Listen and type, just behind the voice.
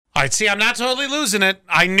I see. I'm not totally losing it.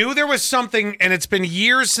 I knew there was something, and it's been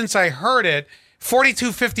years since I heard it.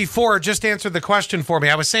 4254 just answered the question for me.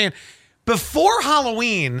 I was saying, before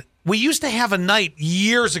Halloween, we used to have a night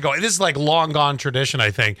years ago. This is like long gone tradition,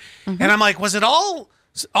 I think. And I'm like, was it all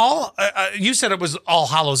you said it was All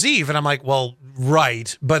Hallows Eve, and I'm like, well,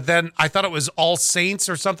 right, but then I thought it was All Saints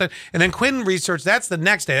or something, and then Quinn researched that's the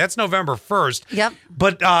next day. That's November 1st. Yep.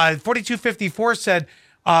 But 4254 said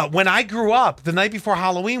when I grew up, the night before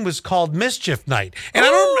Halloween was called Mischief Night, and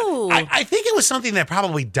I think it was something that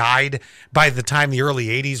probably died by the time the early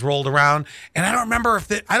 80s rolled around, and I don't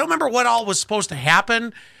remember what all was supposed to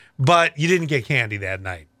happen. But you didn't get candy that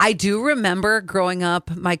night. I do remember growing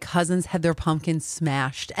up, my cousins had their pumpkins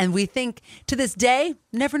smashed. And we think to this day,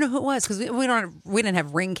 never know who it was because we didn't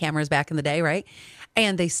have Ring cameras back in the day, right?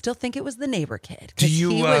 And they still think it was the neighbor kid because he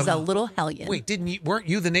was a little hellion. Wait, weren't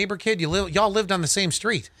you the neighbor kid? Y'all lived on the same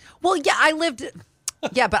street. Well, yeah, I lived.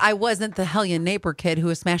 Yeah, but I wasn't the hellion neighbor kid who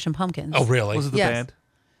was smashing pumpkins. Oh, really? Was it the band?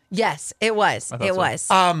 Yes, it was. It was.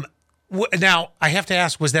 Now, I have to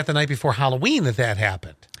ask, was that the night before Halloween that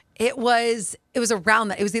happened? It was around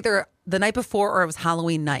that. It was either the night before or it was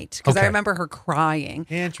Halloween night because I remember her crying.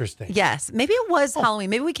 Interesting. Yes. Maybe it was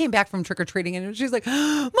Halloween. Maybe we came back from trick-or-treating and she's like,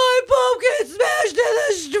 my pumpkin smashed in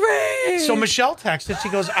the street. So Michelle texted. She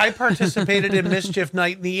goes, I participated in Mischief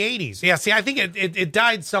Night in the 80s. Yeah, see, I think it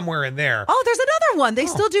died somewhere in there. Oh, there's another one. They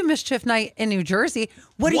still do Mischief Night in New Jersey.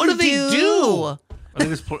 What do they do? I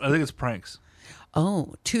think it's pranks.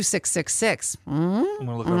 Oh, 2666. I'm going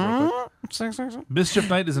to look it up real quick. Mischief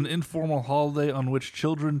Night is an informal holiday on which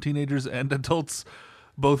children, teenagers, and adults,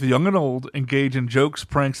 both young and old, engage in jokes,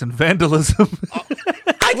 pranks, and vandalism.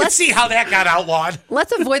 I can see how that got outlawed.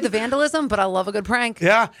 Let's avoid the vandalism, but I love a good prank.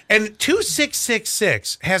 Yeah, and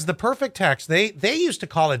 2666 has the perfect text. They used to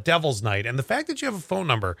call it Devil's Night, and the fact that you have a phone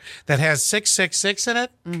number that has 666 in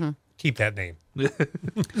it, keep that name.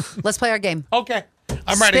 Let's play our game. Okay.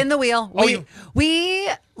 I'm ready. Spin the wheel. We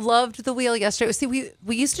loved the wheel yesterday. See, we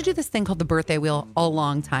used to do this thing called the birthday wheel a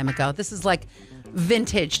long time ago. This is like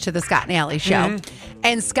vintage to the Scott and Allie show.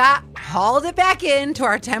 And Scott hauled it back into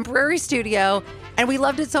our temporary studio, and we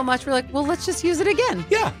loved it so much, we're like, well, let's just use it again.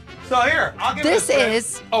 Yeah. So here, I'll give this it a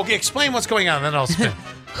is... Okay, explain what's going on, then I'll spin.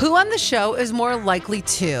 Who on the show is more likely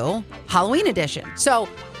to Halloween edition? So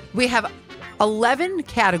we have 11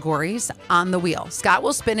 categories on the wheel. Scott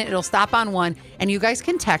will spin it. It'll stop on one. And you guys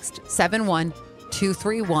can text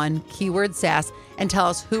 71231, keyword sass, and tell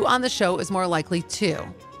us who on the show is more likely to.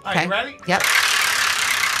 Okay? Are you ready? Yep.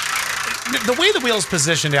 The way the wheel's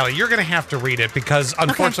positioned, Allie, you're going to have to read it because,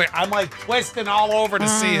 unfortunately, I'm like twisting all over to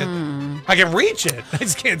see it. I can reach it. I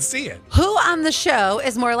just can't see it. Who on the show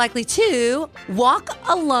is more likely to walk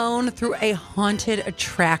alone through a haunted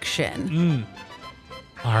attraction?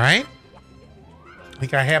 All right. I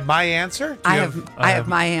think I have my answer. I have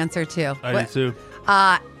my answer too. I do too.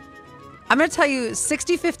 I'm going to tell you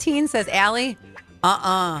 6015 says Allie.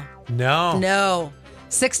 No.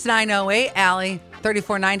 6908 Allie.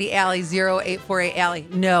 3490 Allie. 0848 Allie.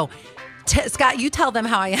 No. Scott, you tell them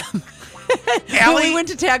how I am. Allie, we went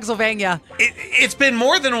to Tagsylvania. It's been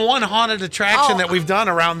more than one haunted attraction that we've done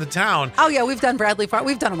around the town. Oh, yeah, we've done Bradley Farm.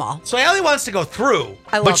 We've done them all. So Allie wants to go through,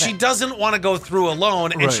 but she it. doesn't want to go through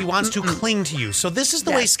alone, and Right. she wants to cling to you. So this is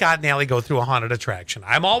the way Scott and Allie go through a haunted attraction.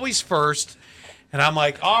 I'm always first, and I'm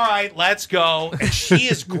like, all right, let's go. And she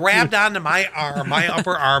is grabbed onto my arm, my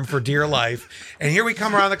upper arm for dear life. And here we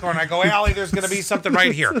come around the corner. I go, Allie, there's going to be something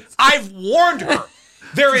right here. I've warned her.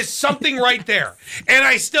 There is something right there. And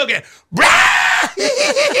I still get,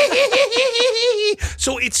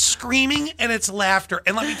 so it's screaming and it's laughter.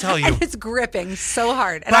 And let me tell you. And it's gripping so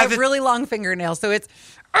hard. And I have really long fingernails, so it's...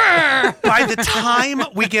 By the time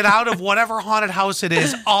we get out of whatever haunted house it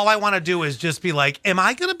is, all I want to do is just be like, am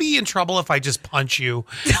I going to be in trouble if I just punch you?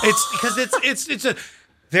 It's because it's a...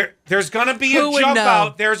 There's going to be a jump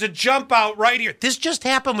out. There's a jump out right here. This just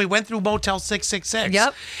happened. We went through Motel 666.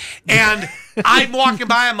 Yep. And I'm walking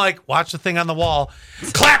by. I'm like, watch the thing on the wall.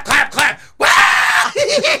 Clap, clap, clap.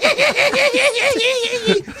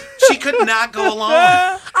 She could not go alone.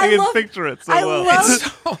 I can picture it so well. I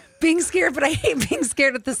love being scared, but I hate being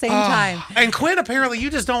scared at the same time. And Quinn, apparently,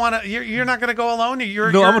 you just don't want to. You're not going to go alone.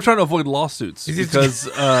 I'm trying to avoid lawsuits because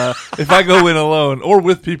if I go in alone or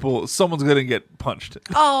with people, someone's going to get punched.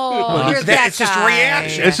 Oh, you're that it's just guy.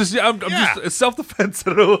 reaction. It's just I'm just it's self-defense.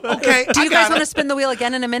 I don't know. Okay. Do you guys want to spin the wheel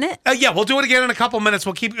again in a minute? Yeah, we'll do it again in a couple minutes.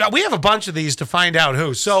 We'll keep. We have a bunch of these to find out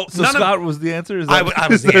who. So Scott was the answer. Is I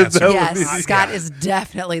that, was the answer. Yes, Scott is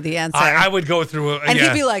definitely the answer. I would go through, and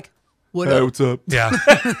he'd be like, Hey, what's up? Yeah.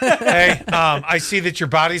 Hey, I see that your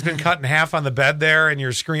body's been cut in half on the bed there and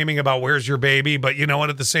you're screaming about where's your baby. But you know what?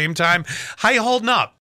 At the same time, how you holding up?